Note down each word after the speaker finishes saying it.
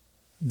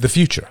The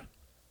Future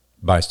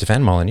by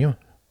Stefan Molyneux.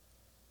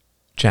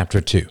 Chapter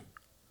 2.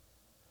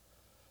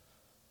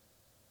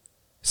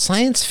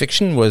 Science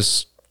fiction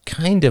was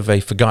kind of a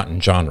forgotten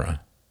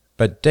genre,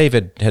 but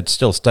David had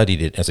still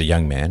studied it as a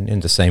young man in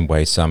the same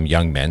way some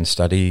young men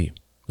study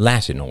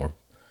Latin or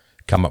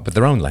come up with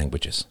their own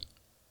languages.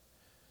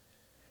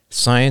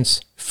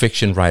 Science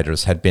fiction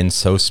writers had been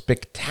so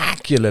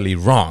spectacularly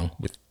wrong,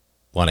 with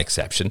one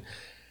exception,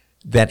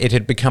 that it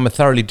had become a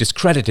thoroughly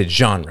discredited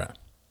genre,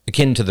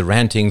 akin to the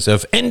rantings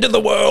of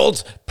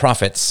end-of-the-world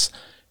prophets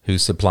who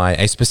supply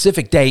a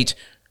specific date,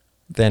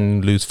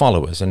 then lose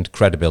followers and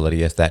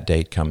credibility as that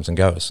date comes and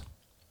goes.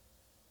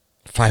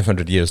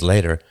 500 years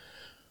later,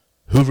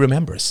 who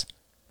remembers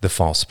the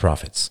false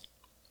prophets?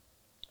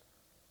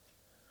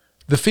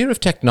 The fear of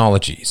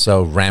technology,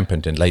 so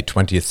rampant in late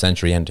 20th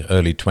century and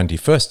early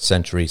 21st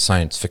century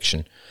science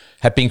fiction,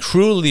 had been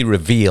cruelly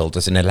revealed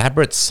as an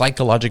elaborate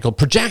psychological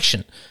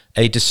projection,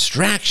 a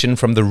distraction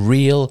from the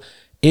real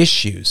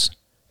issues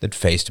that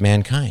faced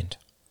mankind.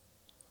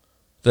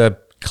 The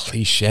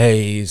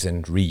cliches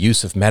and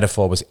reuse of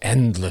metaphor was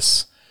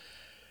endless.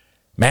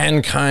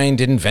 Mankind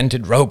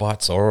invented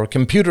robots or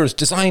computers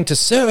designed to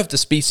serve the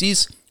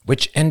species,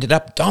 which ended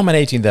up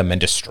dominating them and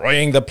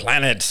destroying the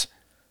planet.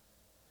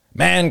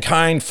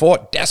 Mankind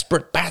fought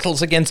desperate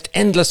battles against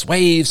endless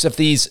waves of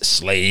these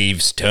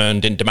slaves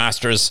turned into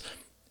masters,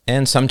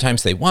 and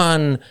sometimes they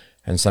won,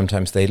 and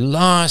sometimes they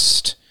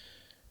lost.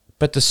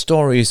 But the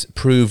stories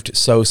proved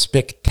so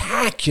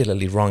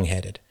spectacularly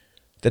wrong-headed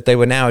that they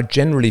were now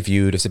generally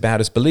viewed as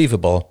about as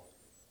believable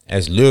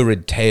as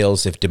lurid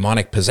tales of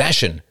demonic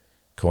possession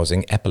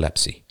causing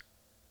epilepsy.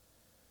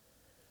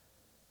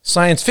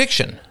 Science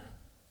fiction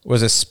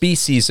was a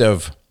species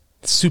of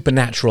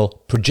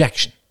supernatural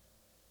projection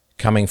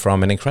coming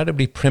from an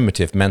incredibly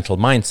primitive mental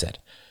mindset,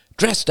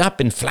 dressed up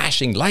in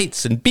flashing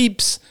lights and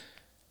beeps,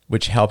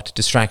 which helped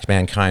distract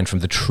mankind from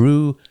the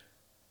true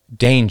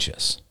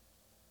dangers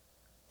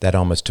that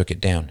almost took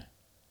it down.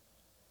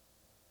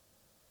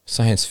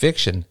 Science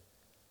fiction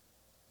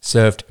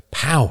served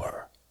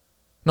power,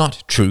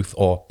 not truth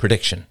or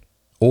prediction,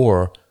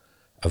 or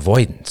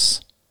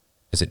avoidance,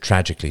 as it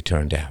tragically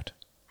turned out.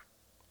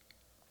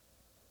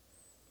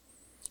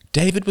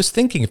 David was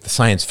thinking of the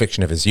science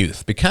fiction of his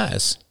youth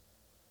because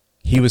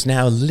he was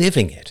now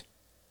living it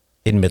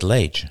in middle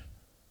age.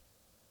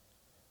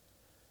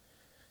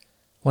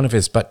 One of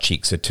his butt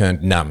cheeks had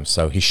turned numb,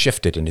 so he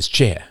shifted in his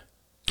chair,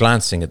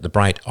 glancing at the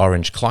bright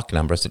orange clock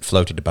numbers that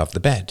floated above the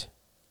bed.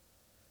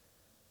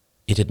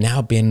 It had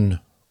now been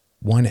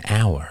 1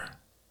 hour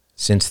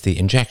since the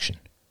injection,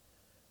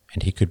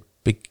 and he could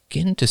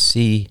begin to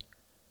see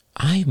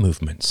eye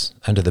movements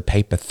under the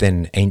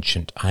paper-thin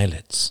ancient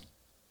eyelids.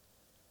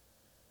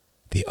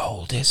 The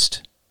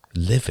oldest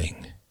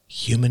living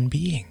human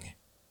being,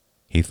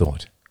 he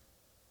thought.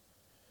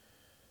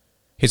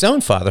 His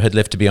own father had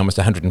lived to be almost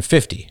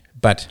 150,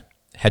 but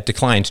had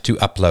declined to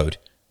upload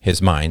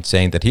his mind,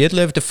 saying that he had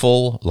lived a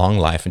full, long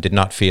life and did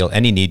not feel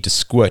any need to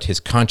squirt his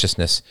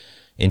consciousness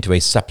into a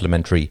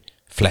supplementary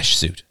flesh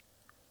suit.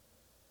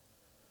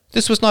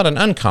 This was not an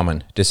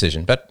uncommon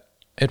decision, but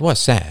it was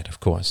sad, of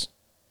course.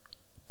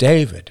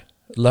 David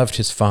loved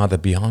his father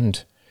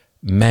beyond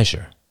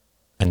measure,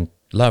 and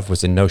love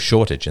was in no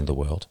shortage in the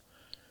world.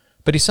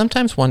 But he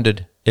sometimes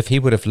wondered if he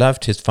would have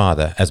loved his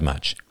father as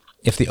much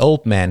if the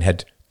old man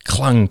had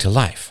clung to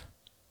life.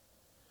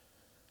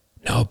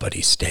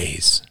 "Nobody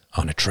stays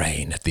on a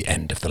train at the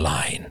end of the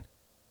line,"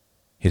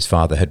 his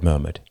father had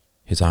murmured,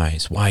 his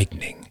eyes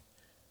widening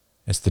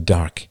as the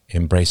dark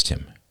embraced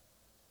him.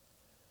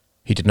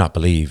 He did not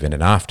believe in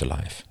an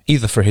afterlife,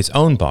 either for his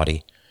own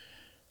body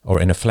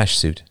or in a flesh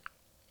suit.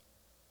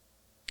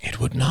 "It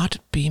would not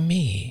be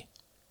me,"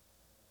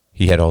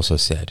 he had also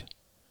said,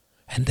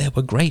 and there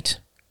were great,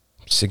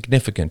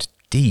 significant,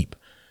 deep,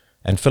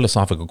 and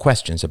philosophical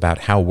questions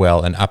about how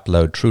well an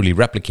upload truly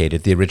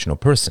replicated the original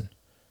person.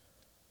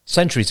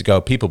 Centuries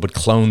ago, people would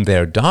clone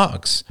their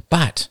dogs,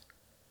 but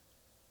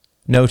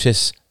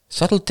notice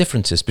subtle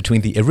differences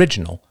between the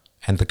original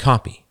and the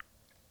copy.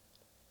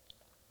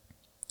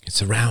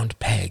 "It's a round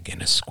peg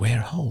in a square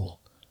hole,"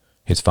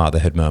 his father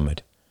had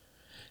murmured.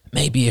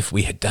 "Maybe if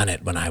we had done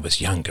it when I was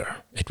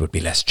younger, it would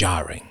be less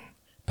jarring.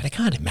 But I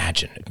can't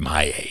imagine at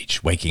my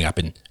age waking up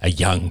in a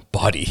young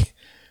body.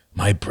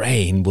 My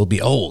brain will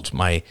be old.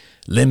 My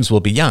limbs will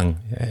be young.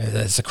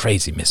 That's a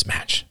crazy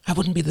mismatch. I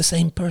wouldn't be the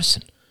same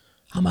person.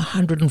 I'm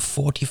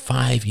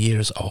 145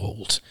 years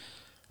old.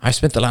 I've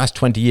spent the last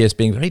 20 years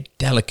being very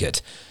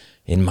delicate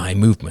in my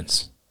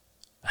movements.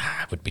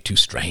 It would be too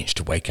strange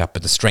to wake up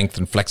with the strength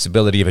and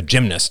flexibility of a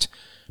gymnast,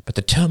 but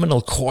the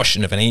terminal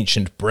caution of an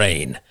ancient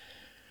brain.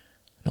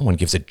 No one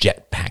gives a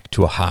jetpack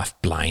to a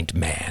half-blind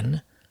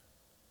man."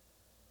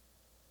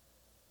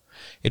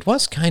 It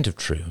was kind of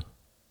true.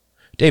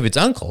 David's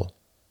uncle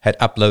had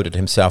uploaded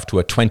himself to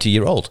a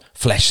 20-year-old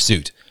flesh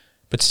suit,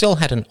 but still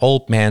had an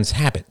old man's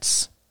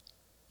habits.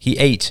 He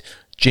ate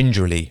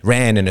gingerly,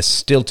 ran in a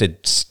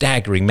stilted,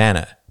 staggering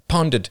manner,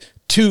 pondered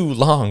too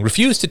long,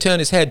 refused to turn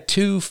his head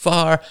too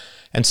far,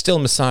 and still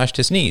massaged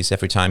his knees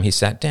every time he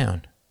sat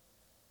down.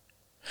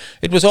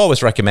 It was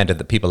always recommended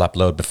that people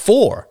upload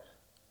before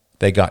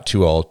they got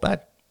too old,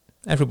 but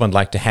everyone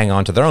liked to hang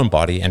on to their own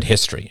body and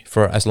history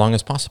for as long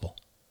as possible.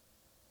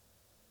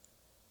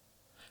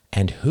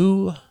 And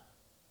who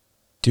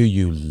do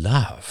you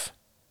love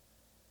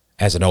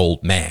as an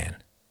old man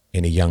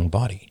in a young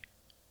body?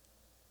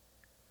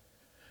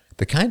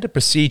 The kind of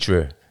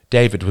procedure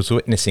David was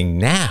witnessing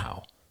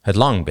now had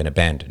long been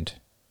abandoned.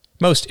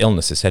 Most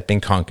illnesses had been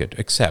conquered,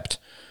 except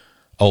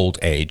old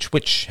age,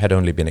 which had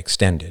only been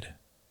extended.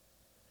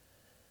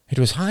 It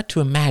was hard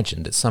to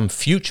imagine that some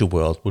future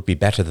world would be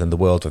better than the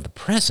world of the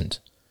present,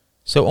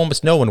 so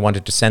almost no one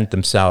wanted to send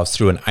themselves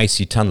through an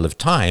icy tunnel of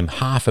time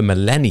half a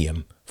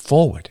millennium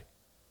forward.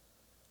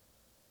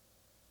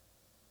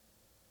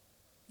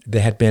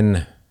 There had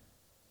been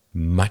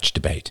much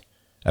debate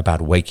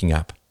about waking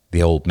up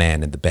the old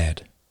man in the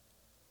bed.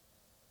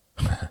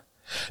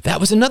 That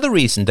was another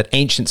reason that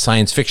ancient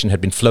science fiction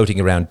had been floating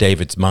around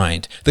David's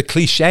mind. The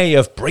cliché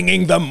of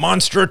bringing the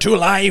monster to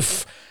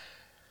life.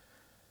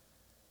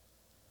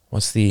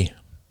 Was the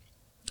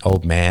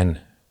old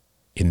man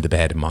in the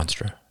bed a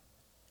monster?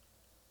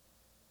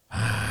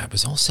 It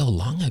was all so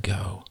long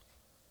ago.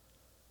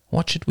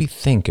 What should we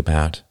think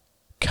about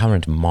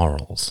current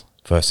morals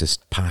versus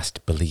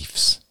past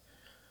beliefs?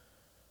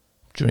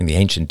 During the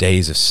ancient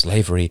days of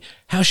slavery,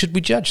 how should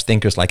we judge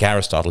thinkers like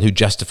Aristotle who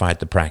justified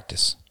the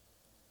practice?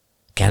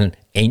 Can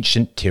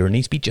ancient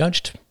tyrannies be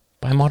judged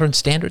by modern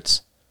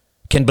standards?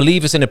 Can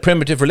believers in a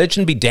primitive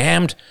religion be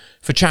damned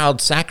for child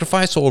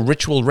sacrifice or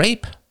ritual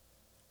rape?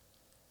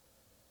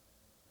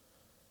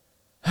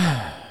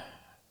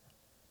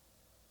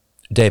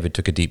 David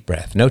took a deep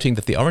breath, noting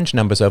that the orange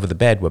numbers over the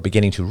bed were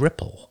beginning to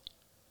ripple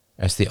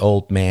as the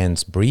old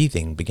man's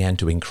breathing began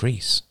to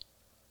increase.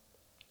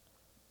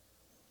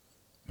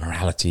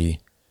 Morality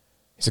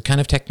is a kind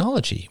of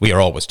technology, we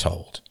are always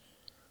told.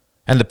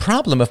 And the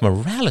problem of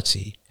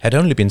morality had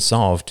only been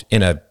solved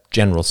in a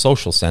general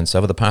social sense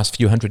over the past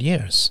few hundred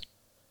years.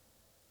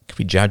 Could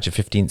we judge a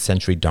 15th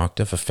century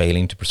doctor for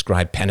failing to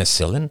prescribe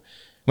penicillin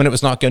when it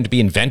was not going to be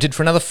invented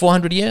for another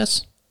 400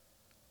 years?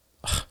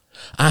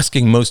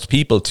 Asking most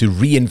people to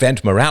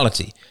reinvent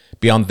morality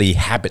beyond the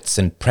habits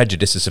and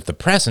prejudices of the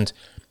present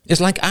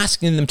is like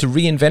asking them to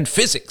reinvent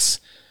physics.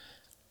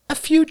 A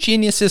few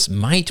geniuses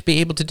might be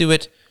able to do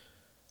it,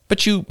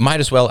 but you might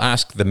as well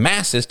ask the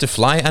masses to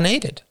fly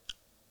unaided.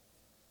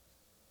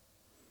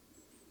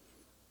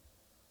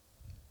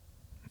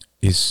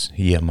 Is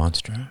he a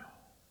monster?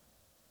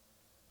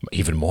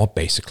 Even more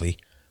basically,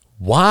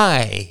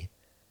 why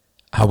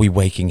are we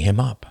waking him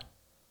up?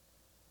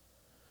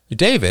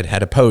 David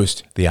had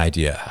opposed the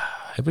idea.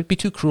 It would be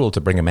too cruel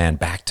to bring a man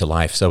back to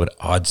life so at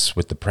odds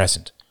with the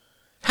present.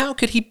 How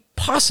could he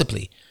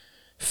possibly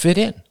fit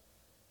in?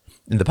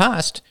 In the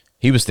past,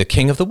 he was the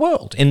king of the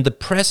world. In the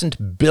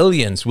present,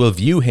 billions will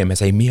view him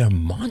as a mere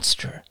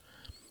monster,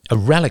 a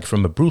relic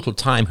from a brutal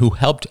time who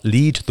helped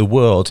lead the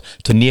world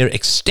to near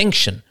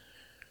extinction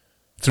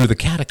through the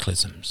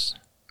cataclysms.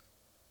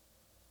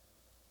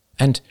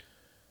 And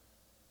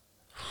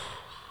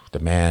the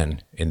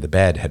man in the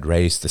bed had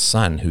raised the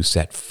son who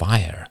set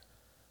fire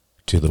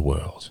to the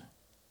world.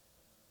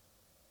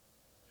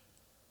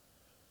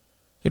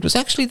 It was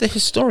actually the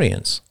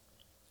historians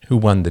who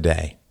won the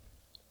day.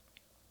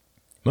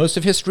 Most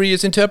of history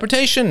is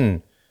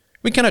interpretation.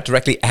 We cannot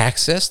directly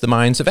access the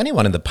minds of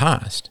anyone in the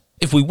past.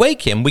 If we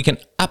wake him, we can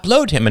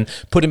upload him and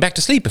put him back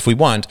to sleep if we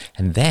want,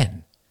 and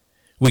then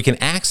we can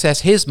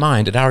access his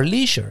mind at our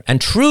leisure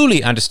and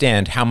truly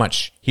understand how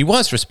much he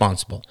was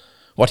responsible,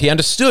 what he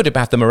understood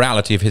about the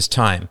morality of his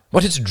time,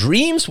 what his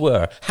dreams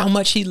were, how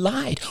much he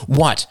lied,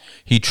 what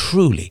he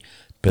truly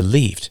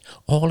believed.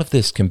 All of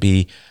this can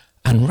be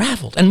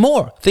unraveled, and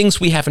more, things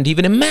we haven't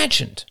even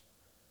imagined.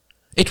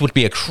 It would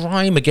be a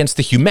crime against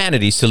the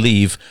humanities to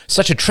leave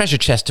such a treasure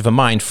chest of a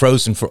mind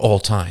frozen for all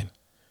time.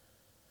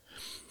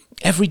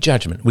 Every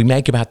judgment we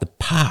make about the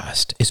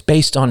past is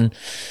based on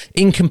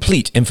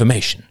incomplete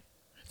information.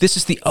 This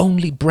is the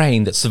only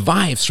brain that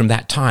survives from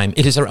that time.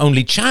 It is our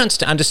only chance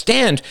to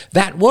understand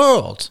that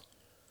world.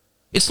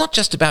 It's not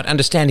just about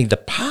understanding the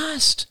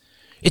past.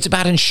 It's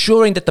about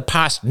ensuring that the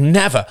past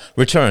never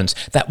returns,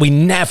 that we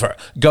never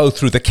go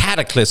through the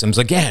cataclysms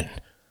again.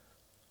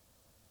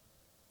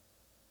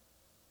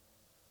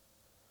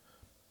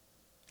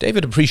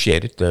 David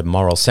appreciated the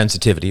moral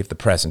sensitivity of the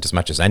present as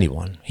much as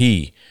anyone.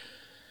 He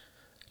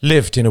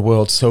lived in a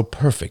world so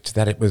perfect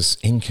that it was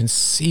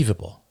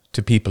inconceivable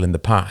to people in the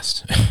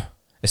past,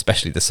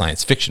 especially the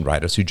science fiction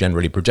writers who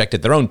generally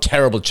projected their own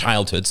terrible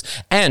childhoods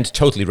and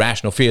totally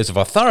rational fears of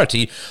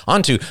authority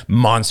onto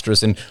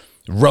monsters and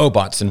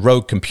robots and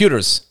rogue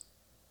computers.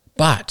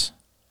 But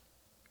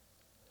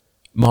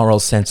moral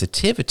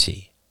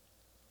sensitivity,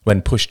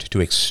 when pushed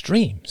to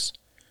extremes,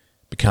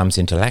 becomes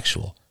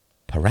intellectual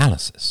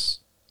paralysis.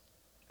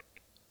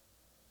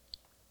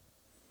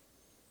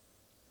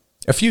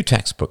 A few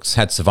textbooks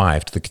had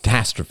survived the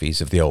catastrophes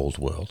of the old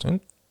world,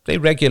 and they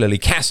regularly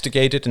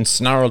castigated and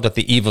snarled at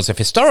the evils of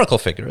historical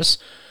figures.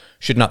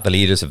 Should not the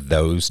leaders of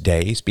those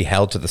days be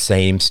held to the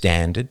same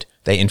standard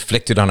they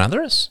inflicted on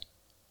others?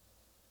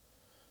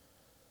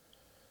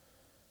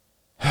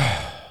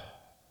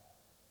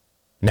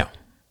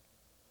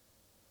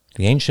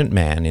 The ancient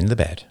man in the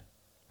bed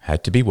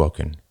had to be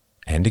woken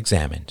and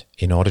examined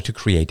in order to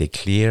create a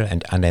clear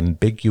and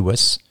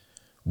unambiguous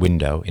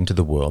window into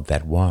the world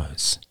that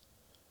was.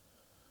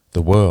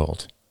 The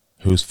world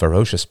whose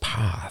ferocious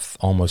path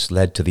almost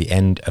led to the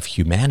end of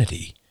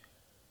humanity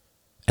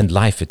and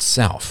life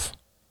itself.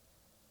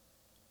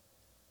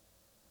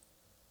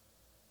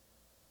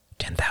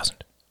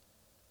 10,000.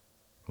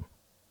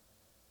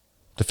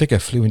 The figure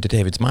flew into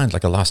David's mind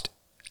like a lost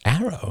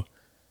arrow.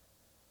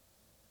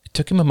 It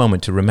took him a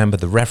moment to remember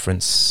the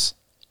reference.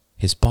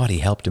 His body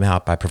helped him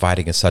out by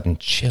providing a sudden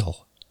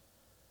chill.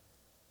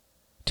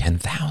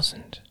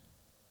 10,000.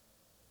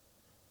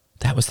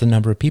 That was the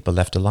number of people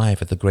left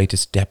alive at the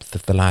greatest depth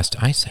of the last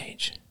ice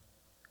age.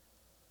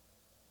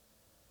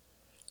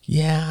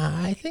 Yeah,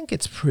 I think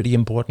it's pretty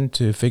important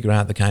to figure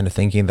out the kind of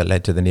thinking that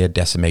led to the near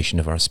decimation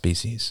of our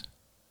species.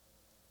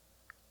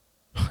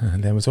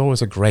 There was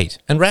always a great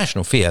and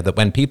rational fear that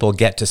when people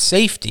get to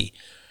safety,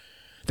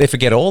 they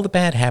forget all the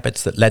bad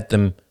habits that led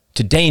them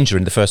to danger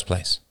in the first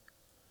place.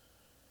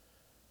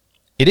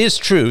 It is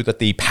true that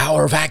the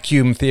power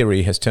vacuum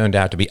theory has turned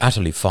out to be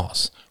utterly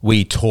false.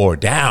 We tore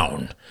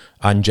down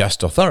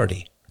unjust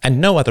authority, and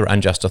no other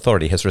unjust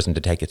authority has risen to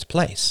take its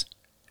place.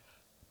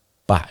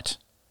 But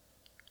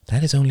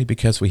that is only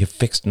because we have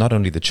fixed not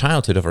only the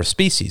childhood of our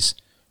species,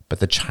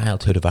 but the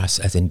childhood of us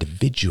as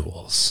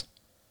individuals.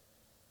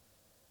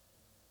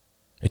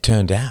 It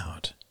turned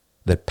out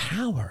that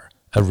power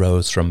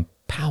arose from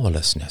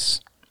powerlessness.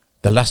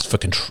 The lust for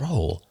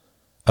control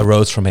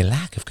arose from a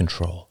lack of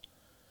control,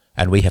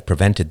 and we have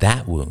prevented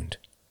that wound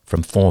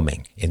from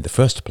forming in the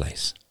first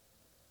place.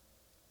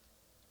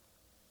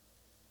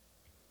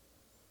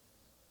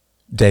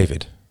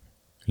 David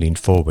leaned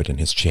forward in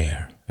his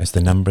chair as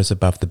the numbers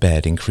above the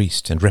bed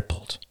increased and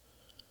rippled.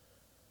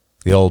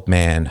 The old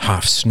man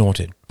half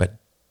snorted, but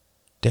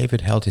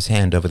David held his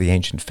hand over the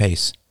ancient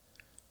face,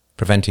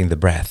 preventing the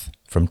breath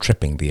from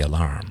tripping the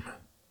alarm.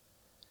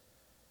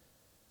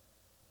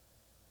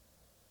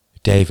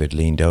 David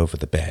leaned over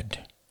the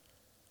bed,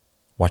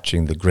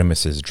 watching the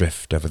grimaces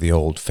drift over the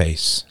old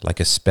face like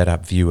a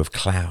sped-up view of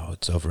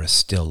clouds over a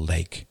still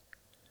lake.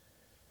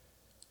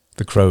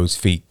 The crow's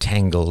feet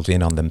tangled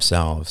in on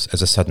themselves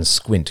as a sudden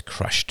squint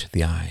crushed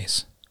the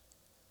eyes.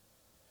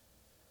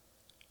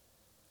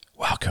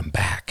 "Welcome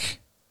back,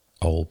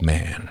 old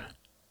man.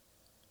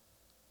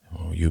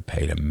 Oh, you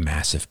paid a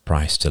massive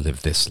price to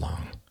live this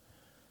long.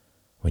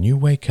 When you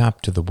wake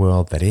up to the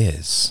world that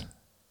is,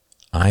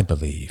 I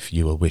believe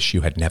you will wish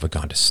you had never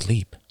gone to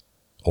sleep,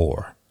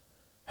 or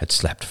had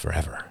slept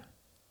forever.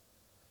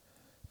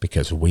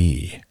 Because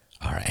we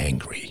are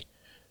angry,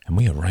 and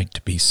we are right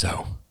to be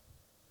so.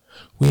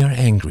 We are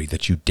angry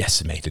that you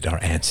decimated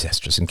our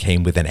ancestors and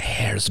came within a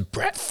hair's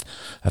breadth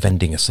of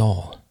ending us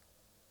all.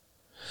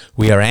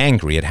 We are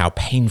angry at how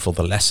painful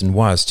the lesson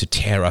was to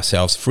tear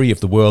ourselves free of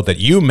the world that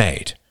you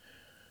made,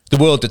 the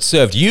world that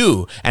served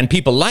you and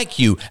people like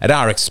you at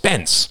our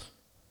expense.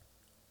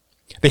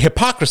 The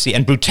hypocrisy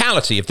and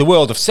brutality of the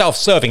world of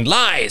self-serving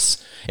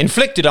lies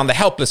inflicted on the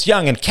helpless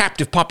young and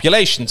captive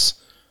populations.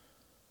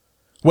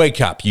 Wake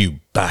up,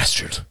 you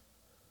bastard.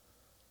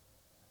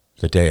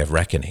 The day of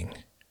reckoning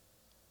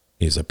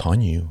is upon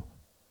you."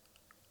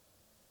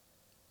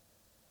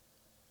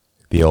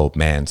 The old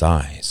man's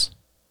eyes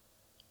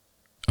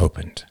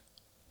opened.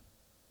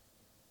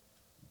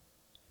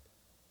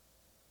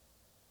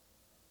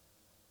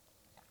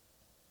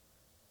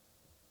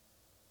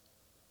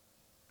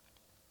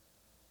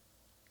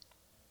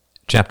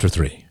 Chapter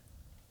 3.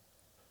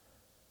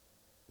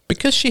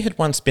 Because she had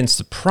once been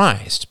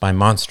surprised by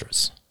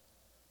monsters,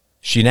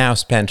 she now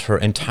spent her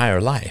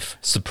entire life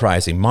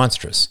surprising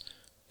monsters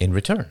in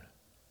return.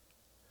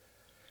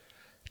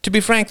 To be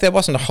frank, there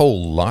wasn't a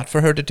whole lot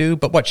for her to do,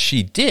 but what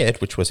she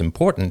did, which was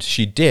important,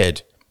 she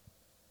did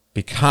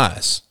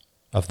because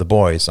of the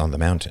boys on the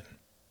mountain.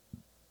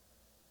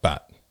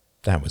 But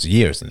that was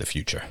years in the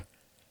future.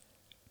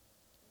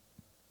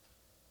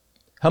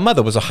 Her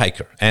mother was a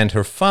hiker, and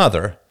her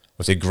father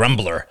was a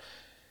grumbler.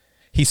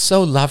 He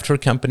so loved her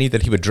company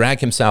that he would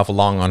drag himself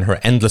along on her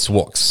endless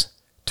walks,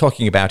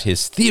 talking about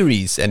his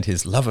theories and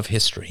his love of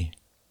history.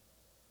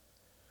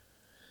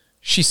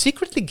 She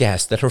secretly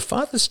guessed that her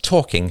father's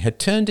talking had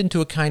turned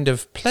into a kind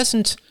of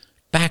pleasant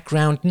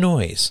background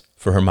noise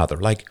for her mother,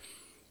 like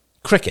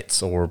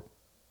crickets or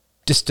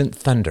distant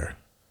thunder.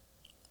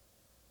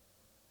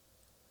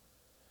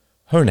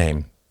 Her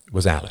name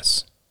was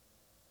Alice,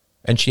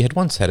 and she had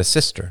once had a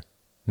sister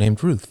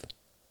named Ruth.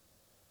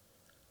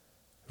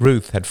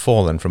 Ruth had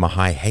fallen from a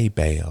high hay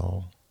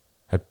bale,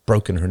 had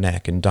broken her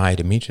neck, and died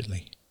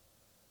immediately.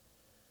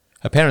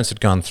 Her parents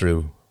had gone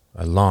through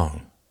a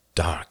long,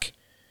 dark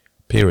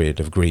period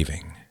of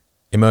grieving,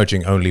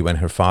 emerging only when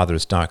her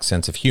father's dark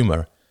sense of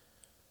humor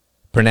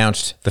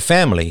pronounced the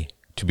family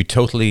to be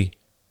totally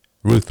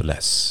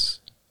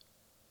ruthless.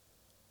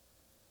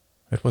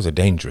 It was a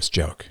dangerous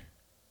joke,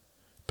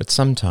 but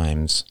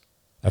sometimes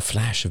a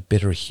flash of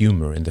bitter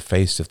humor in the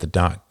face of the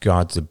dark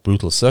gods of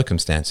brutal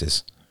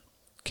circumstances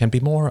can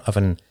be more of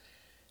an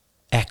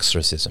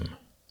exorcism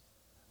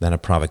than a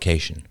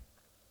provocation.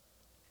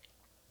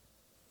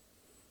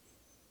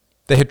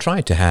 They had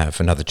tried to have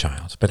another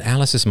child, but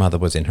Alice's mother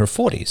was in her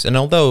 40s, and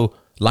although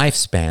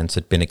lifespans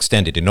had been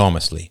extended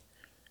enormously,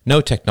 no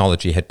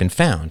technology had been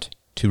found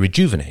to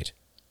rejuvenate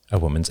a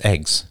woman's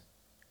eggs.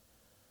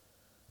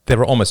 There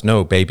were almost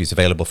no babies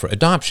available for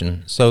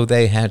adoption, so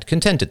they had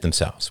contented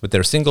themselves with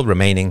their single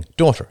remaining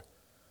daughter,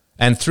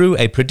 and through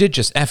a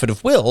prodigious effort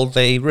of will,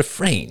 they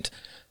refrained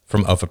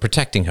from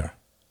overprotecting her.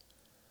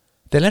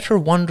 They let her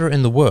wander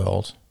in the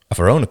world of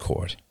her own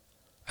accord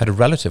at a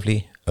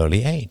relatively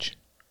early age.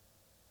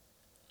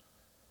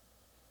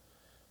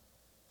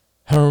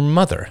 Her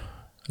mother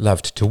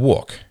loved to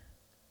walk,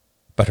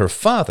 but her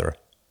father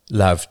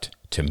loved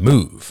to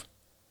move,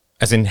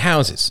 as in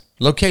houses,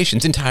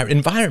 locations, entire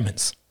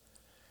environments.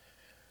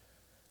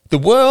 The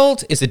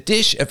world is a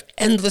dish of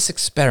endless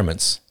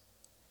experiments.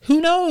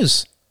 Who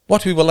knows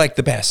what we will like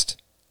the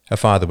best, her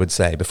father would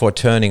say, before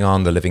turning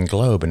on the living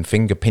globe and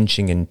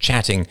finger-pinching and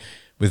chatting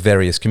with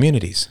various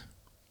communities.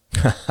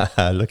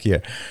 Look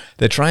here,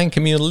 they're trying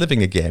communal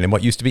living again in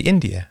what used to be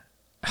India.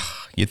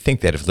 You'd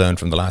think they'd have learned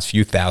from the last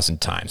few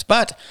thousand times,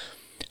 but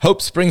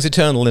hope springs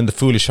eternal in the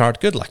foolish heart.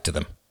 Good luck to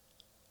them.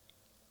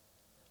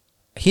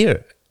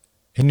 Here,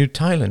 in New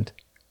Thailand,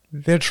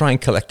 they're trying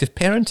collective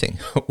parenting,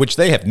 which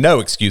they have no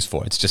excuse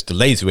for. It's just a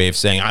lazy way of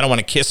saying, I don't want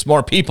to kiss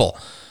more people.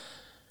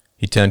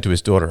 He turned to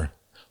his daughter.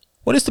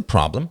 What is the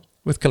problem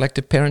with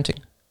collective parenting?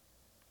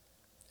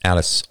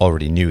 Alice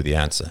already knew the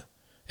answer.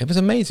 It was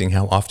amazing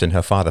how often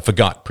her father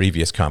forgot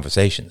previous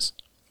conversations.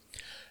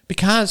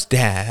 Because,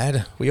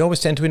 Dad, we always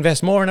tend to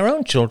invest more in our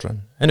own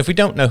children. And if we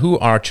don't know who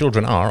our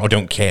children are or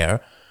don't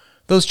care,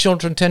 those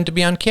children tend to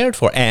be uncared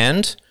for.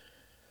 And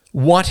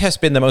what has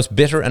been the most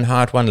bitter and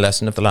hard-won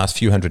lesson of the last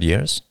few hundred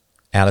years?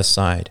 Alice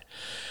sighed.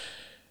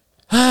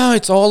 Oh,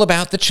 it's all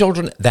about the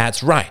children.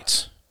 That's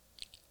right.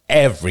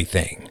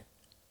 Everything.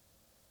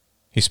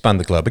 He spun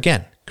the globe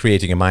again,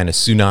 creating a minor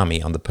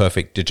tsunami on the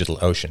perfect digital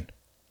ocean.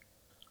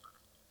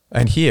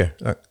 And here,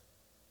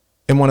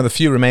 in one of the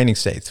few remaining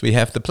states, we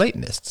have the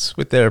Platonists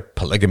with their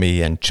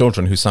polygamy and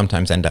children who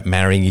sometimes end up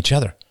marrying each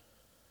other.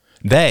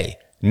 They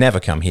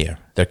never come here.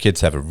 Their kids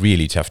have a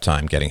really tough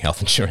time getting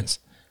health insurance.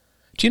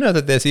 Do you know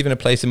that there's even a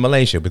place in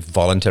Malaysia with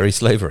voluntary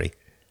slavery?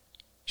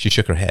 She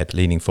shook her head,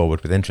 leaning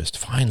forward with interest.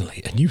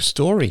 Finally, a new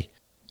story.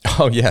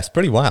 Oh, yes,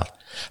 pretty wild.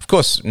 Of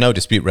course, no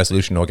dispute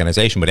resolution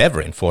organization would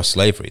ever enforce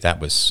slavery. That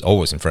was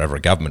always and forever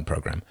a government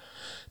program.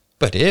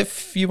 But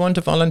if you want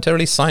to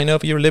voluntarily sign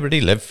over your liberty,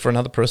 live for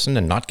another person,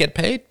 and not get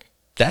paid,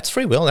 that's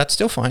free will. That's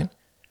still fine.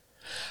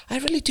 I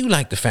really do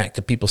like the fact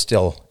that people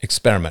still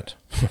experiment,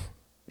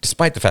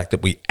 despite the fact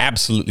that we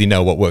absolutely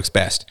know what works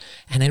best.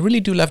 And I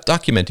really do love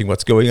documenting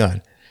what's going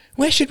on.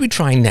 Where should we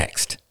try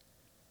next?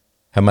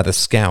 Her mother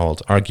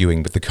scowled,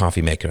 arguing with the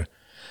coffee maker.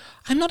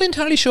 I'm not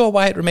entirely sure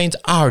why it remains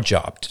our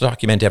job to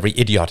document every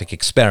idiotic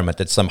experiment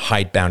that some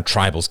hidebound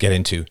tribals get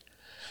into.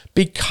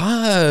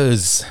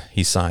 Because,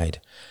 he sighed,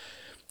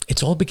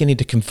 it's all beginning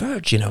to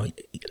converge, you know.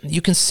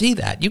 You can see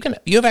that.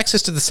 You have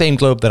access to the same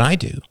globe that I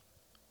do.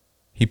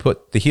 He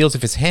put the heels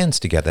of his hands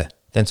together,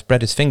 then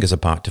spread his fingers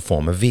apart to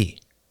form a V.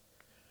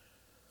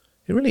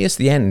 It really is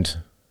the end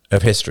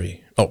of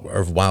history, or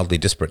of wildly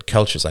disparate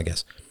cultures, I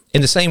guess.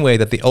 In the same way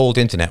that the old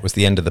internet was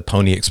the end of the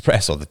Pony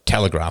Express or the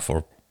telegraph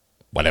or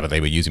whatever they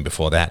were using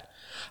before that.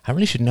 I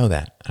really should know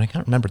that, and I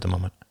can't remember at the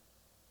moment.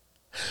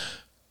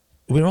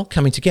 We're all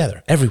coming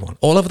together, everyone,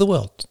 all over the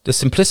world. The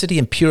simplicity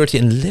and purity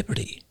and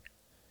liberty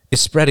is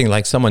spreading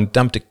like someone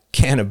dumped a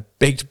can of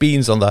baked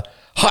beans on the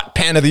hot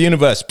pan of the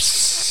universe.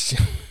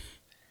 Psst.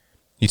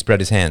 He spread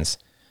his hands.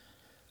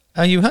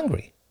 Are you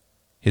hungry?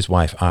 His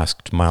wife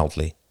asked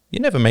mildly. You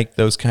never make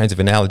those kinds of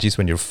analogies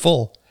when you're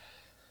full.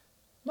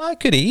 I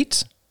could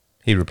eat,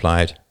 he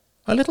replied.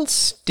 A little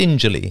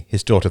stingily,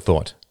 his daughter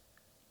thought.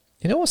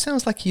 It almost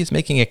sounds like he is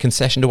making a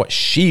concession to what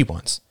she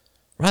wants,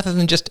 rather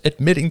than just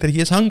admitting that he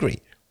is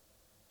hungry.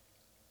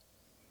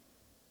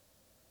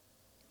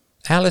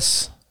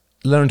 Alice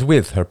learned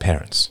with her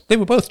parents. They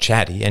were both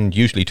chatty and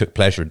usually took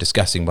pleasure in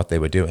discussing what they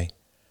were doing.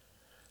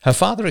 Her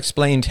father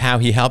explained how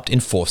he helped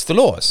enforce the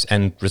laws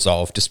and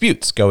resolve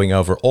disputes, going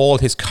over all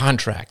his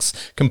contracts,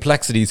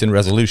 complexities, and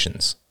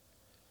resolutions.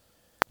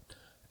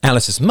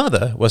 Alice's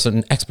mother was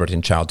an expert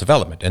in child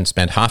development and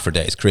spent half her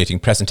days creating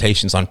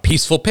presentations on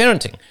peaceful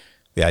parenting,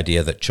 the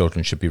idea that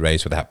children should be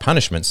raised without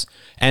punishments,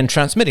 and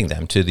transmitting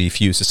them to the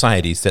few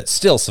societies that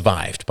still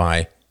survived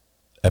by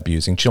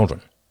abusing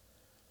children.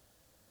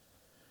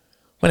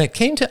 When it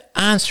came to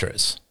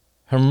answers,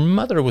 her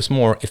mother was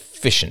more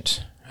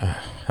efficient.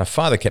 Her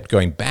father kept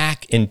going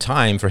back in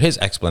time for his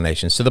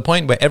explanations to the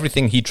point where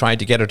everything he tried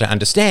to get her to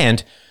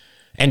understand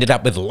ended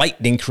up with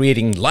lightning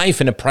creating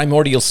life in a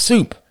primordial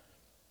soup.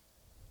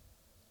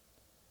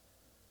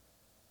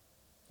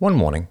 One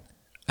morning,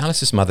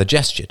 Alice's mother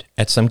gestured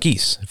at some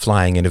geese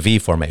flying in a V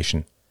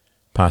formation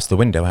past the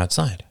window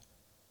outside.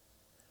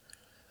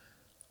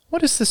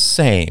 What is the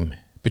same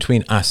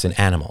between us and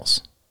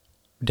animals?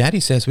 Daddy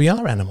says we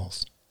are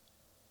animals.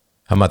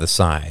 Her mother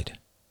sighed.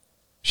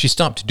 She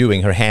stopped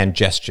doing her hand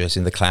gestures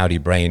in the cloudy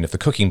brain of the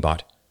cooking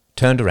bot,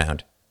 turned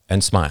around,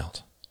 and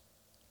smiled.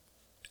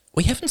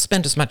 We haven't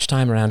spent as much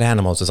time around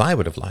animals as I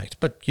would have liked,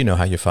 but you know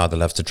how your father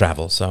loves to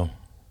travel, so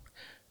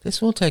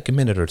this will take a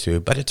minute or two,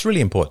 but it's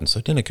really important,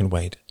 so dinner can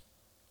wait.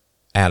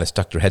 Alice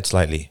ducked her head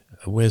slightly.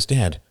 Where's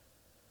Dad?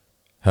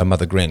 Her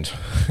mother grinned.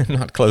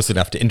 Not close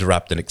enough to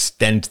interrupt and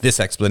extend this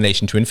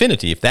explanation to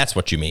infinity, if that's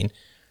what you mean.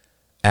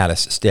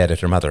 Alice stared at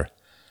her mother.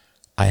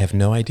 I have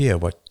no idea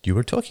what you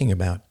were talking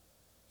about.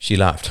 She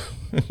laughed.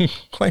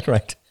 Quite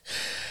right.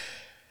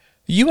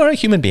 You are a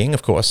human being,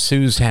 of course,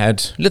 who's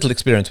had little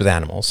experience with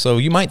animals, so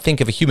you might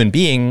think of a human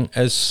being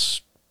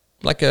as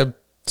like a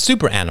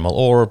super animal,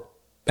 or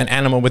an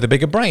animal with a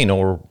bigger brain,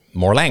 or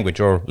more language,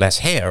 or less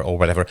hair, or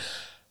whatever.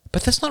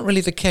 But that's not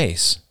really the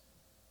case.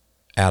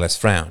 Alice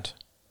frowned.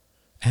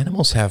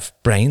 Animals have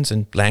brains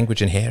and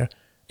language and hair.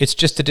 It's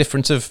just a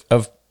difference of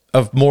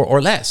more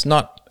or less,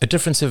 not a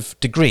difference of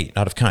degree,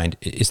 not of kind.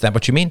 Is that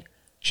what you mean?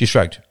 She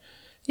shrugged.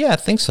 Yeah, I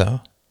think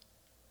so.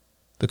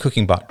 The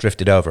cooking bot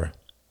drifted over.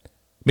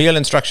 Meal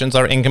instructions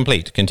are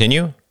incomplete.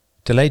 Continue.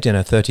 Delay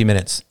dinner 30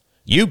 minutes.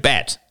 You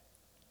bet.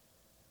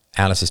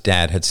 Alice's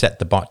dad had set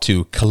the bot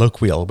to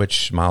colloquial,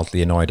 which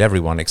mildly annoyed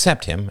everyone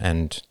except him,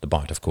 and the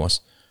bot, of course.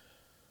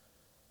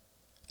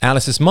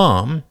 Alice's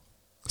mom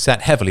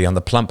sat heavily on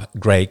the plump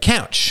grey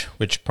couch,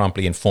 which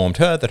promptly informed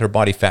her that her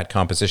body fat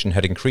composition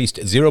had increased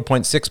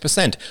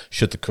 0.6%.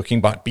 Should the cooking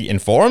bot be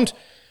informed?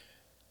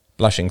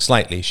 Blushing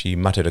slightly, she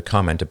muttered a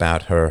comment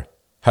about her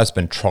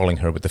husband trolling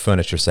her with the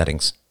furniture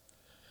settings.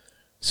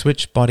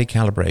 Switch body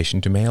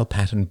calibration to male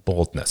pattern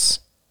baldness,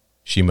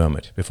 she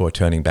murmured before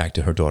turning back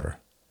to her daughter.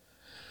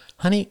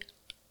 Honey,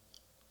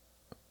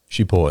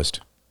 she paused.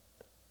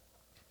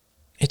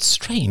 It's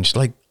strange,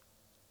 like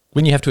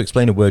when you have to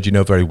explain a word you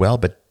know very well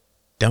but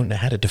don't know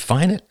how to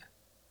define it.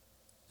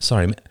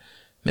 Sorry,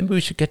 maybe we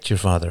should get your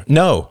father.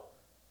 No,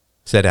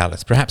 said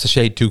Alice, perhaps a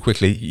shade too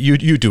quickly.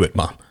 You do it,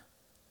 Mom.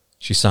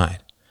 She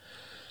sighed.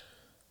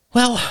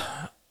 Well,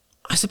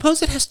 I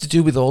suppose it has to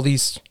do with all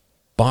these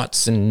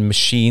bots and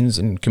machines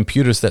and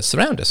computers that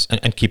surround us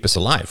and keep us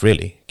alive,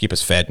 really. Keep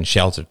us fed and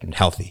sheltered and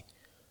healthy.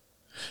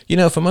 You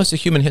know, for most of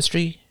human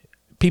history,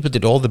 people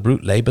did all the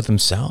brute labor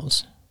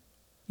themselves.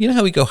 You know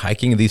how we go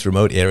hiking in these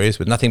remote areas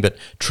with nothing but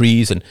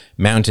trees and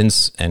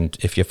mountains, and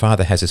if your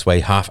father has his way,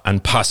 half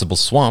impassable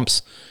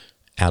swamps?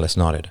 Alice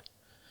nodded.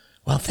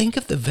 Well, think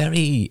of the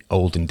very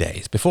olden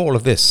days, before all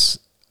of this.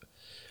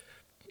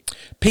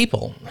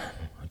 People,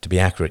 to be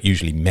accurate,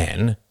 usually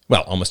men,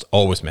 well, almost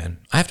always men.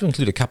 I have to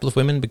include a couple of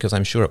women because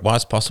I'm sure it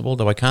was possible,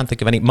 though I can't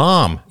think of any.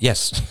 Mom!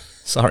 Yes,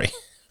 sorry.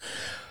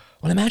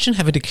 Well, imagine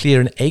having to clear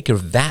an acre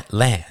of that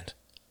land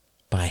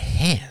by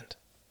hand.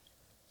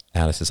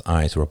 Alice's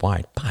eyes were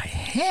wide. By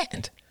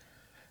hand?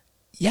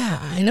 Yeah,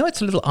 I know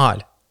it's a little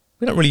odd.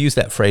 We don't really use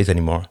that phrase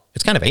anymore.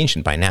 It's kind of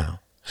ancient by now.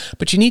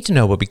 But you need to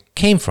know where we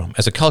came from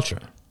as a culture.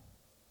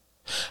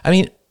 I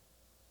mean,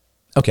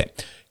 okay,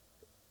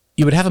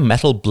 you would have a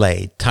metal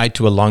blade tied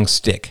to a long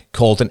stick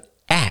called an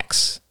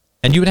axe,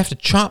 and you would have to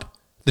chop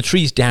the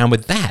trees down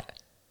with that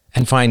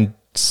and find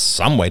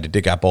some way to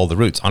dig up all the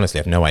roots. Honestly,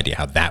 I have no idea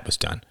how that was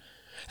done.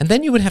 And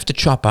then you would have to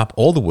chop up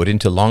all the wood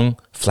into long,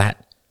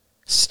 flat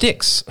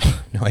sticks,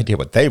 no idea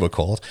what they were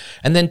called,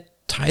 and then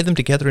tie them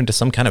together into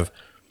some kind of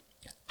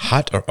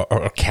hut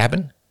or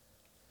cabin.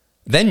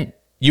 Then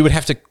you would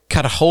have to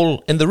cut a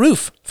hole in the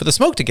roof for the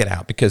smoke to get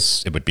out,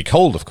 because it would be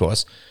cold, of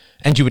course,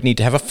 and you would need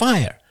to have a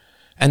fire.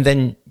 And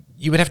then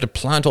you would have to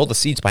plant all the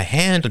seeds by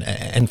hand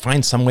and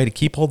find some way to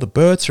keep all the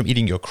birds from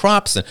eating your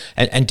crops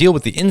and deal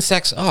with the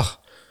insects. Oh,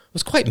 it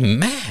was quite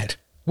mad.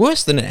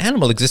 Worse than an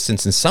animal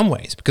existence in some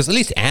ways, because at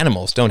least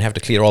animals don't have to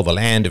clear all the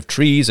land of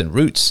trees and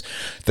roots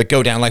that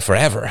go down like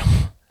forever.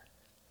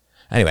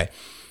 Anyway,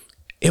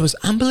 it was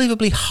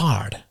unbelievably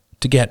hard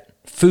to get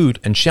food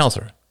and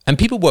shelter, and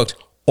people worked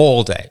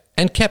all day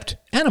and kept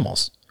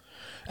animals.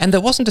 And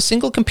there wasn't a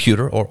single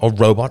computer or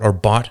robot or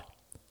bot,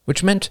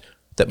 which meant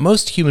that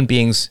most human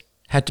beings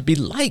had to be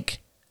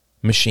like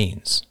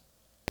machines.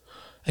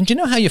 And you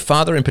know how your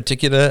father in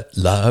particular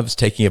loves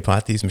taking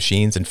apart these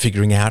machines and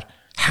figuring out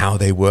how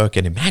they work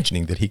and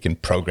imagining that he can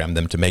program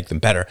them to make them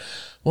better?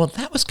 Well,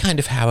 that was kind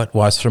of how it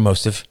was for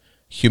most of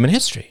human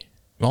history.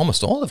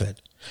 Almost all of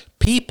it.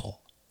 People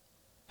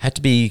had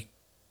to be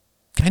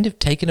kind of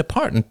taken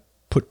apart and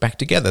put back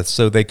together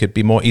so they could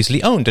be more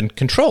easily owned and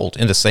controlled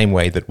in the same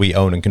way that we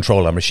own and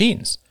control our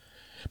machines.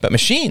 But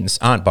machines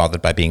aren't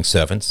bothered by being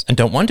servants and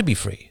don't want to be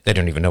free. They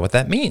don't even know what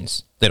that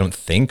means. They don't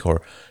think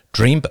or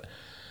dream.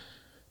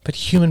 But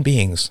human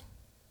beings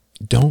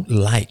don't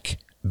like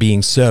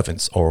being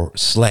servants or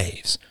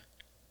slaves.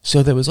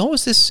 So there was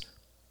always this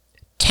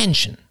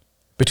tension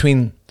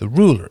between the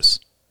rulers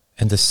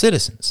and the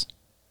citizens.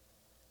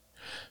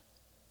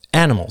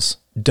 Animals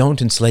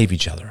don't enslave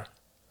each other.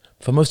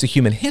 For most of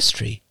human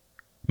history,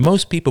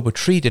 most people were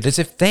treated as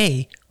if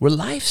they were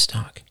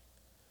livestock.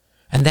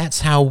 And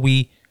that's how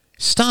we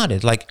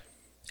started, like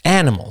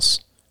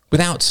animals,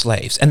 without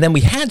slaves. And then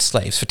we had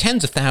slaves for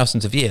tens of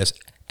thousands of years.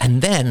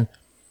 And then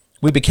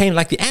we became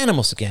like the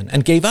animals again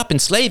and gave up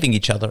enslaving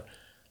each other,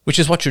 which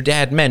is what your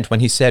dad meant when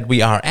he said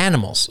we are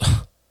animals.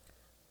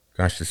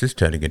 Gosh, this is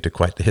turning into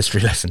quite the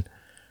history lesson.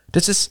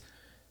 Does this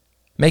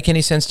make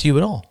any sense to you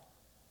at all?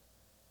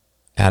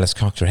 Alice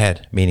cocked her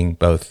head, meaning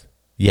both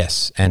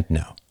yes and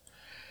no.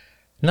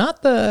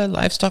 Not the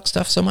livestock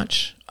stuff so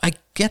much. I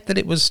get that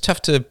it was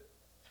tough to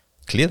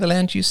clear the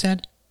land, you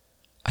said.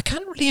 I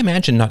can't really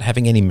imagine not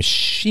having any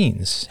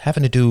machines,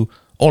 having to do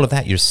all of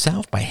that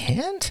yourself by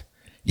hand.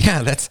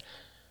 Yeah,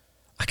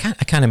 I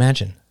can't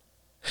imagine.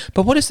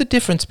 But what is the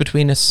difference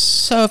between a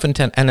servant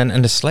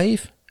and a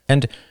slave?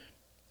 And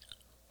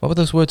what were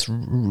those words?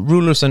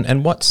 Rulers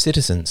and what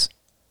citizens?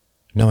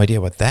 No idea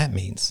what that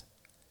means.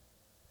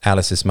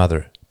 Alice's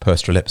mother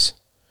pursed her lips.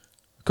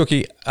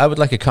 Cookie, I would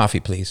like a coffee,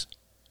 please.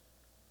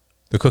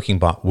 The cooking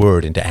bot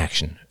whirred into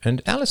action,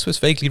 and Alice was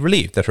vaguely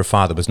relieved that her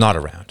father was not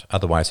around.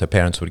 Otherwise, her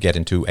parents would get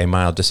into a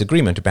mild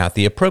disagreement about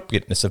the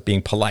appropriateness of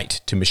being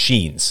polite to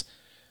machines.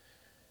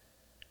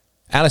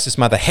 Alice's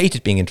mother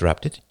hated being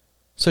interrupted,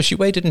 so she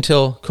waited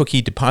until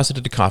Cookie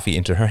deposited the coffee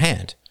into her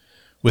hand,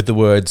 with the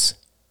words,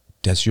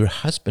 "Does your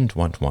husband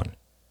want one?"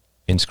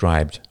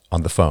 inscribed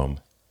on the foam.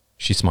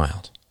 She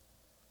smiled.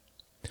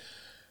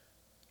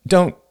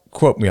 Don't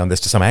quote me on this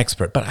to some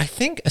expert, but I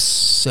think a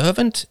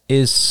servant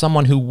is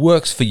someone who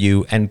works for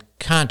you and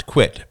can't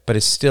quit, but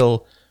is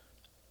still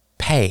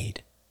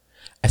paid.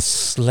 A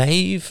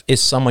slave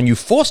is someone you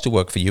force to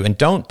work for you and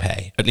don't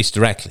pay, at least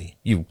directly.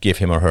 You give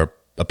him or her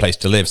a place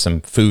to live,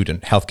 some food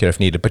and healthcare if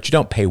needed, but you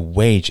don't pay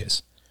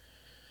wages.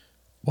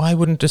 Why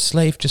wouldn't a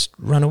slave just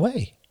run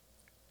away?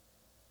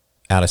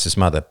 Alice's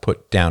mother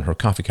put down her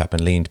coffee cup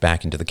and leaned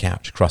back into the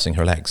couch, crossing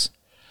her legs.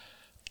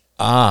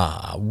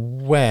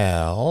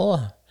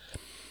 Well,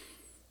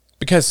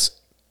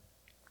 because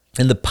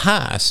in the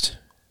past,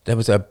 there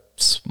was a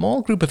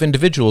small group of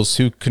individuals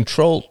who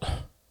controlled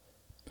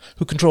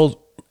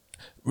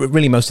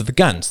really most of the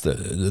guns,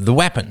 the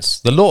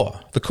weapons, the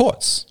law, the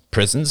courts,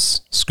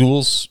 prisons,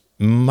 schools,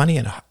 money,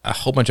 and a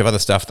whole bunch of other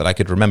stuff that I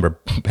could remember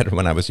better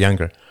when I was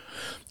younger.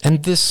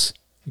 And this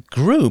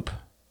group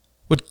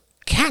would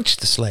catch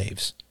the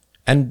slaves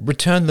and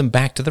return them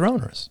back to their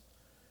owners.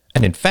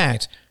 And in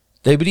fact,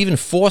 they would even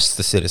force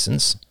the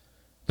citizens,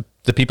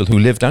 the people who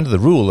lived under the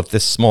rule of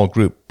this small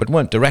group but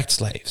weren't direct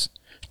slaves,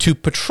 to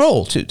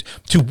patrol,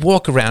 to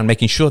walk around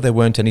making sure there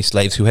weren't any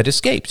slaves who had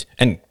escaped,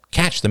 and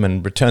catch them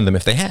and return them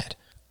if they had.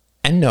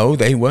 And no,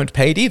 they weren't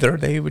paid either.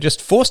 They were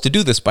just forced to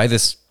do this by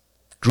this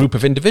group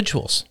of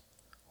individuals.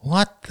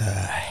 What the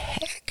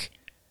heck?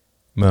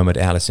 Murmured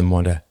Alice in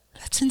wonder.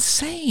 That's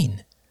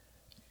insane.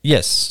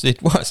 Yes,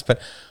 it was, but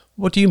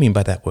what do you mean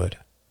by that word?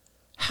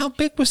 How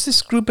big was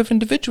this group of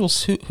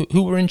individuals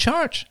who were in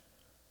charge?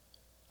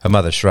 Her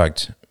mother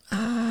shrugged.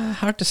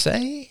 Hard to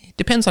say.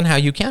 Depends on how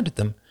you counted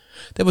them.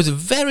 There was a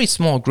very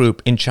small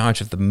group in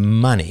charge of the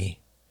money.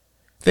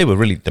 They were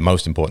really the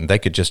most important. They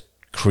could just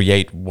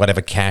create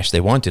whatever cash they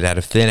wanted out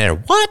of thin air.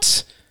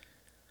 What?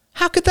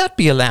 How could that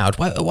be allowed?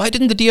 Why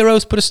didn't the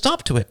DROs put a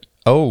stop to it?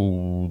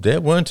 Oh, there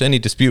weren't any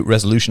dispute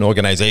resolution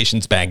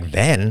organizations back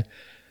then.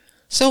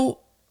 So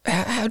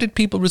how did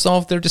people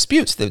resolve their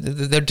disputes,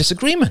 their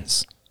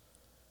disagreements?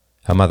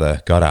 Her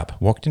mother got up,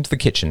 walked into the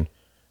kitchen,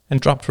 and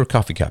dropped her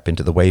coffee cup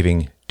into the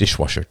waving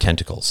dishwasher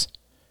tentacles.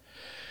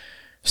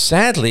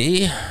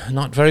 Sadly,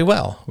 not very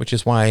well, which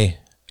is why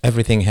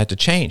everything had to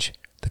change.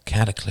 The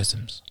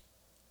cataclysms,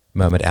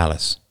 murmured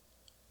Alice.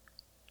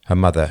 Her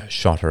mother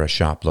shot her a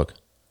sharp look.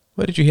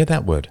 Where did you hear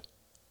that word?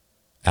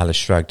 Alice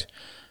shrugged.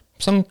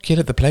 Some kid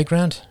at the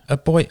playground? A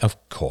boy? Of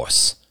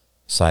course,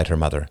 sighed her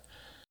mother.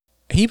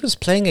 He was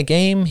playing a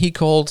game he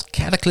called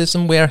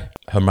Cataclysm where...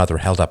 Her mother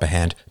held up a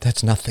hand.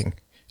 That's nothing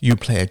you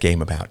play a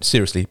game about.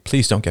 Seriously,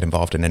 please don't get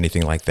involved in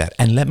anything like that.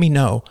 And let me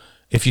know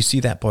if you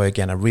see that boy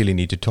again. I really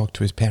need to talk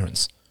to his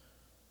parents.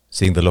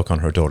 Seeing the look on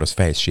her daughter's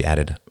face, she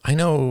added, I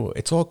know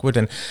it's awkward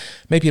and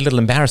maybe a little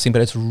embarrassing,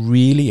 but it's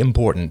really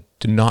important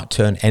to not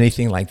turn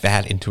anything like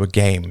that into a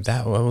game.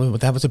 That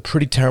was a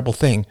pretty terrible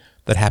thing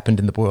that happened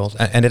in the world,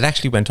 and it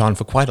actually went on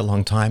for quite a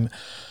long time.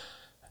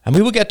 And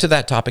we will get to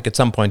that topic at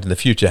some point in the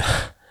future.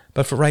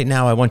 But for right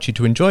now, I want you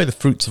to enjoy the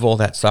fruits of all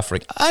that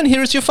suffering. And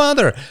here is your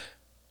father,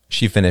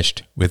 she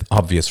finished with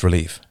obvious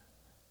relief.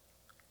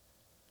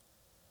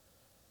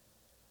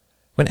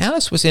 When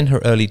Alice was in her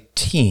early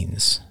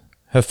teens,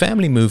 her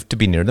family moved to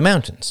be near the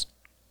mountains.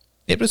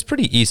 It was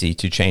pretty easy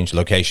to change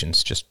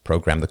locations, just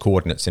program the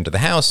coordinates into the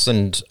house,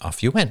 and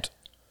off you went.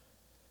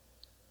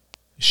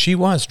 She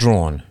was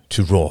drawn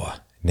to raw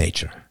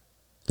nature,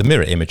 the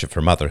mirror image of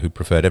her mother who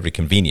preferred every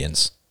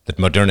convenience that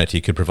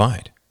modernity could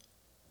provide.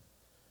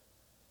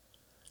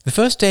 The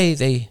first day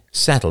they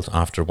settled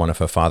after one of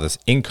her father's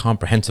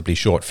incomprehensibly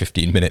short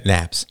 15-minute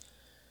naps,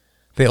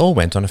 they all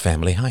went on a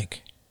family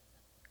hike.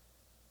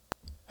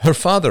 Her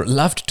father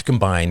loved to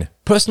combine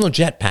personal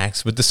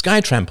jetpacks with the sky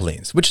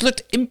trampolines, which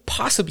looked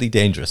impossibly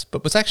dangerous,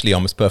 but was actually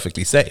almost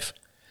perfectly safe.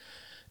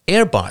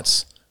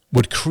 Airbots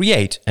would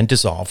create and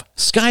dissolve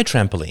sky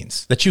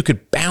trampolines that you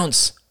could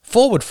bounce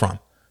forward from.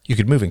 You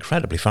could move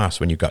incredibly fast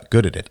when you got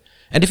good at it.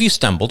 And if you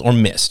stumbled or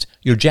missed,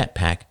 your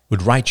jetpack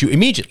would right you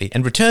immediately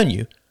and return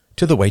you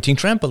to the waiting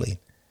trampoline.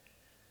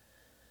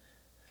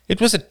 It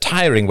was a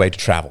tiring way to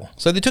travel,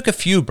 so they took a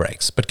few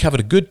breaks, but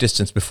covered a good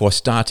distance before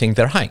starting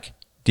their hike,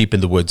 deep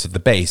in the woods of the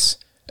base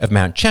of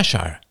Mount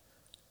Cheshire,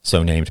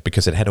 so named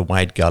because it had a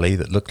wide gully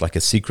that looked like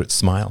a secret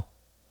smile.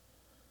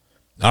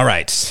 "All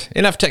right,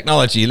 enough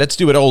technology, let's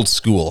do it old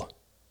school,"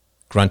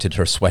 grunted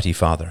her sweaty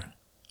father.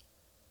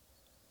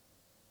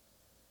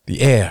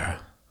 The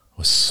air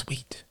was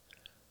sweet.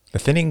 The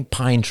thinning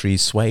pine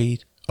trees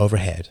swayed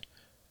overhead,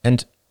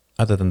 and,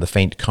 other than the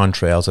faint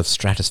contrails of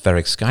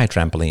stratospheric sky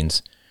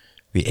trampolines,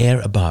 the air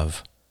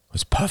above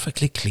was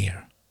perfectly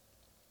clear.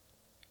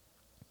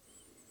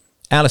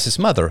 Alice's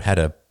mother had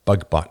a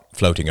bug bot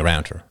floating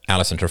around her.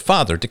 Alice and her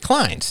father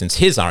declined, since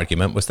his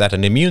argument was that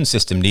an immune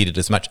system needed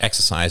as much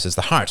exercise as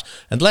the heart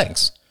and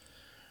legs.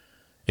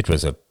 It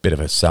was a bit of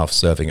a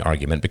self-serving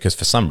argument, because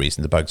for some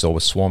reason the bugs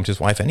always swarmed his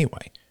wife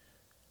anyway.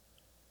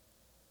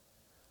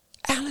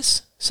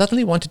 Alice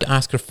suddenly wanted to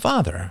ask her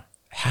father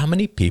how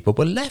many people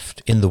were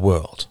left in the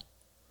world.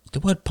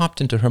 The word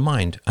popped into her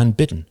mind,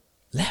 unbidden.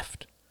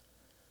 Left.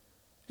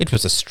 It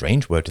was a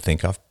strange word to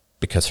think of,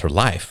 because her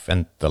life,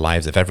 and the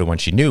lives of everyone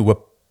she knew,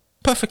 were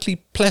perfectly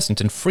pleasant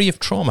and free of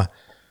trauma.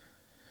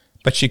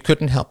 But she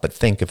couldn't help but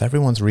think of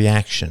everyone's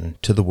reaction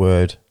to the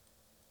word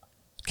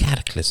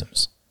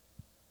cataclysms.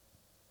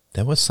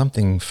 There was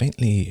something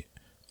faintly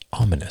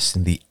ominous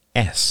in the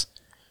S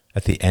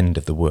at the end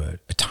of the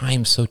word, a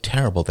time so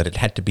terrible that it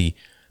had to be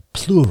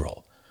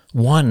plural.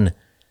 One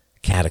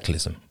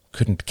cataclysm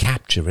couldn't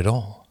capture it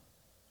all.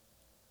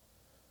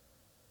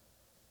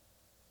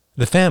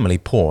 The family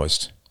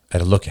paused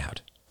at a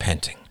lookout,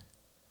 panting.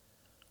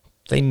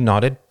 They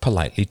nodded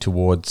politely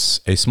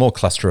towards a small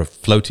cluster of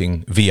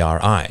floating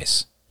VR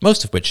eyes,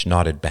 most of which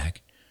nodded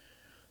back.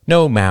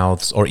 No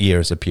mouths or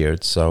ears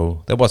appeared,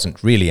 so there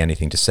wasn't really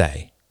anything to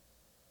say.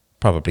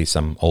 Probably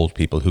some old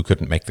people who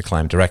couldn't make the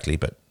climb directly,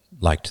 but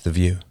liked the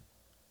view.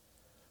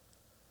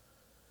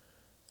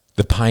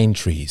 The pine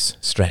trees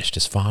stretched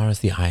as far as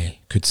the eye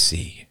could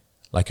see,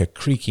 like a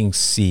creaking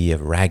sea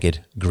of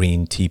ragged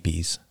green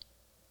teepees.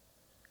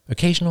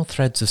 Occasional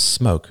threads of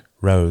smoke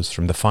rose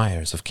from the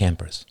fires of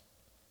campers.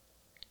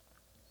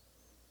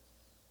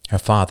 Her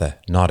father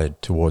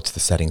nodded towards the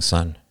setting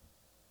sun.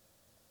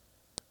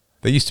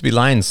 There used to be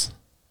lines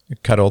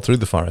cut all through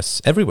the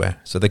forests,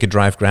 everywhere, so they could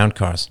drive ground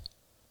cars.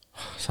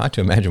 It's hard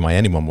to imagine why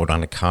anyone would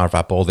want to carve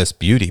up all this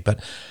beauty,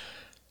 but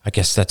I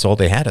guess that's all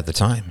they had at the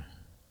time.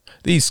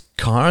 These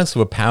cars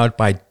were powered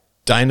by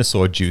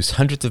dinosaur juice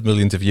hundreds of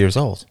millions of years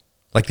old.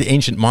 Like the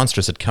ancient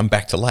monsters had come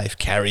back to life,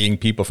 carrying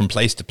people from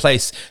place to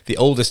place, the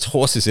oldest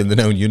horses in the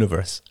known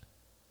universe.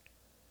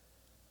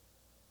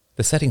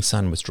 The setting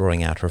sun was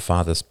drawing out her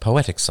father's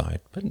poetic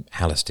side, but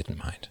Alice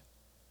didn't mind.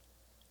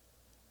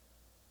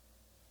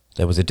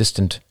 There was a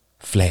distant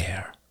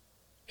flare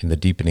in the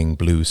deepening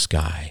blue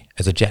sky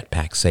as a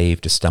jetpack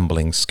saved a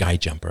stumbling sky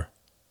jumper.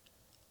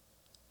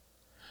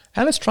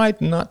 Alice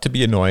tried not to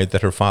be annoyed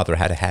that her father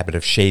had a habit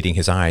of shading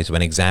his eyes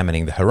when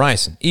examining the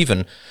horizon,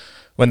 even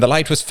when the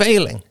light was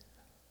failing.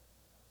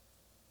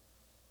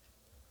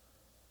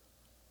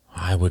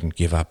 "I wouldn't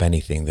give up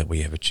anything that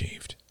we have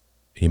achieved,"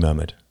 he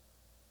murmured.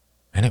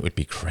 "And it would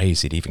be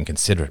crazy to even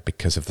consider it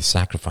because of the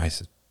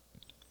sacrifices.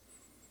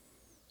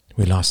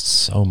 We lost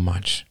so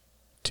much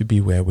to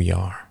be where we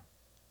are.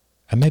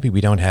 And maybe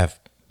we don't have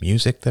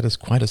music that is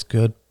quite as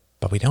good,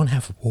 but we don't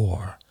have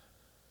war.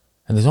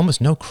 And there's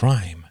almost no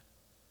crime.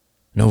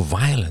 No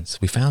violence.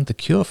 We found the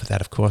cure for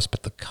that, of course,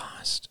 but the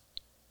cost."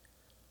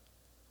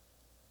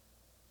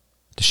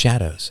 The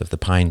shadows of the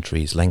pine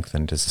trees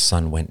lengthened as the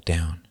sun went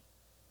down.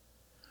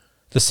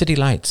 The city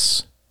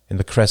lights in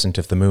the crescent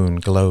of the moon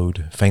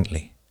glowed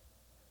faintly.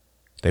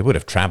 They would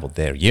have traveled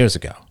there years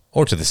ago,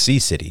 or to the sea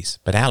cities,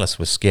 but Alice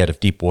was scared of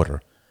deep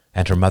water,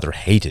 and her mother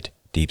hated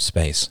deep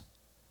space.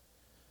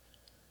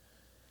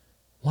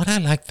 "What I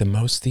like the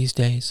most these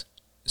days,"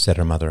 said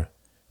her mother,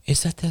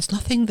 "is that there's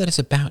nothing that is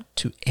about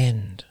to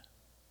end.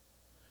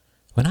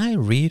 When I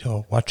read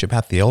or watch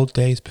about the old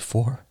days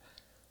before,"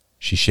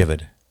 she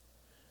shivered,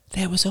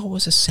 "there was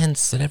always a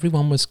sense that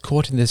everyone was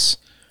caught in this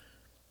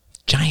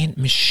giant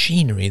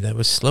machinery that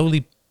was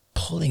slowly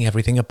pulling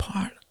everything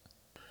apart.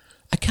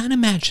 I can't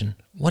imagine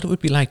what it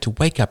would be like to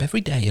wake up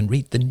every day and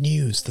read the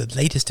news, the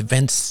latest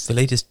events, the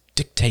latest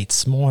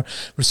dictates, more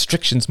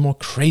restrictions, more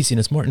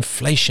craziness, more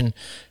inflation,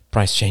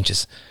 price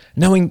changes,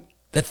 knowing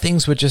that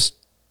things were just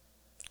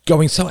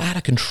going so out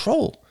of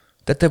control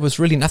that there was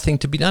really nothing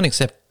to be done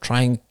except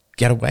try and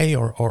get away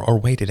or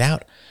wait it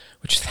out,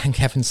 which thank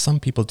heavens some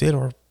people did,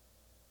 or..."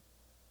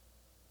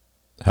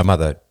 Her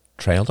mother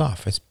trailed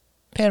off, as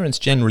parents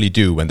generally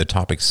do when the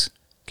topics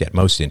get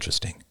most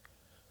interesting.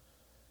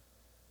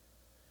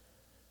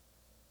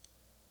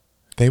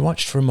 They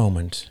watched for a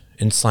moment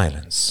in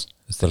silence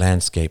as the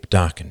landscape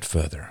darkened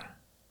further.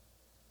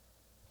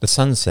 The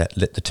sunset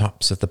lit the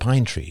tops of the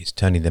pine trees,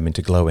 turning them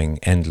into glowing,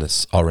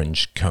 endless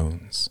orange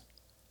cones.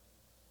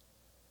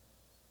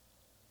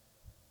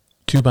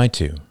 2 by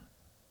 2,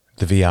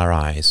 the VR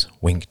eyes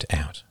winked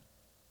out.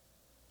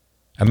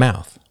 A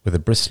mouth with a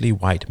bristly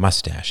white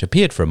mustache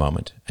appeared for a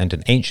moment, and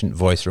an ancient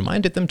voice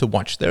reminded them to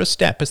watch their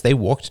step as they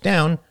walked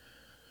down.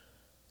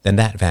 Then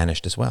that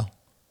vanished as well.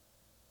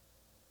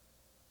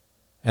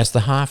 as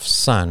the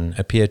half-sun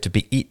appeared to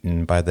be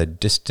eaten by the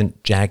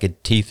distant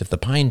jagged teeth of the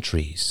pine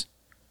trees.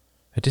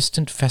 A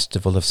distant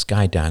festival of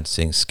sky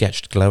dancing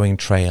sketched glowing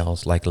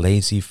trails like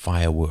lazy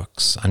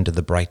fireworks under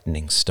the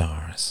brightening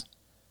stars.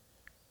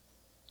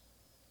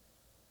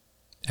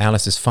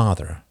 Alice's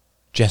father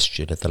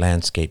gestured at the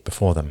landscape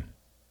before them,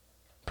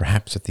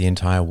 perhaps at the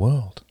entire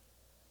world.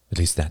 At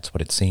least that's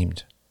what it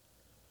seemed.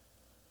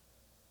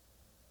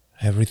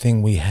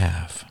 Everything we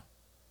have,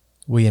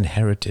 we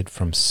inherited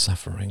from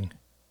suffering.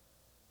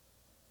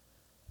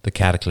 The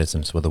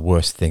cataclysms were the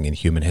worst thing in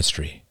human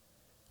history,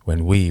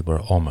 when we were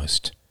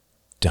almost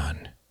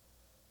done.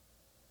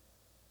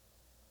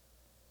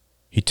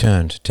 He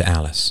turned to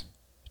Alice,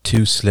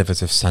 2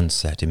 slivers of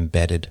sunset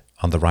embedded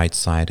on the right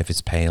side of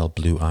his pale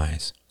blue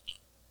eyes.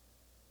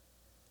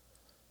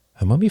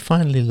 And when we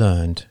finally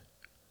learned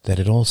that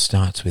it all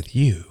starts with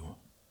you,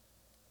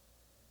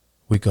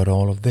 we got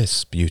all of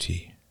this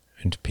beauty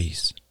and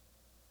peace.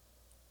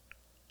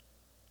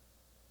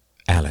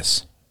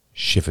 Alice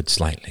shivered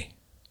slightly,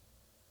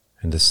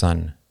 and the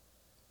sun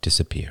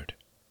disappeared.